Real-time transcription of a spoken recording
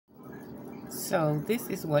So this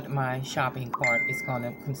is what my shopping cart is going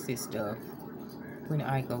to consist of when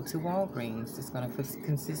I go to Walgreens. It's going to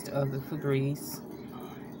consist of the Febreze.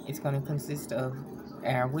 It's going to consist of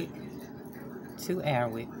Airwick, 2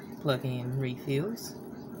 Airwick plug-in refills,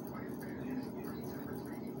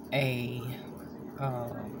 a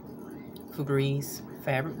Febreze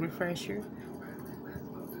fabric refresher,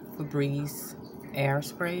 Febreze air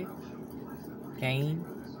spray, Gain,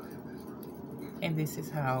 and this is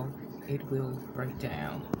how it will break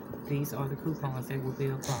down. These are the coupons that will be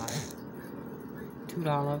applied.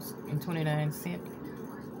 $2.29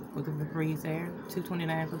 for the Febreze air,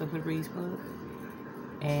 $2.29 for the Febreze plug,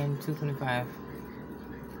 and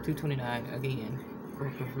 $2.29 again for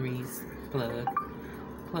Febreze plug.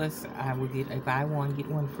 Plus, I will get a buy one get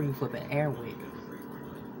one free for the Airwick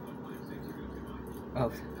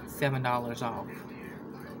of $7 off.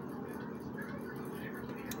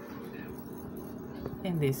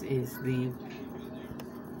 And this is the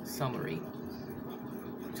summary.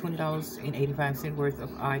 $20.85 worth of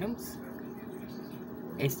items.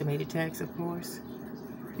 Estimated tax, of course.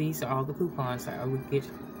 These are all the coupons. I would get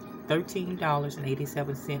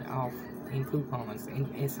 $13.87 off in coupons.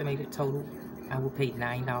 And estimated total, I will pay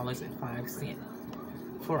 $9.05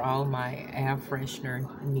 for all my air freshener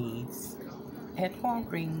needs at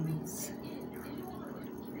Walgreens.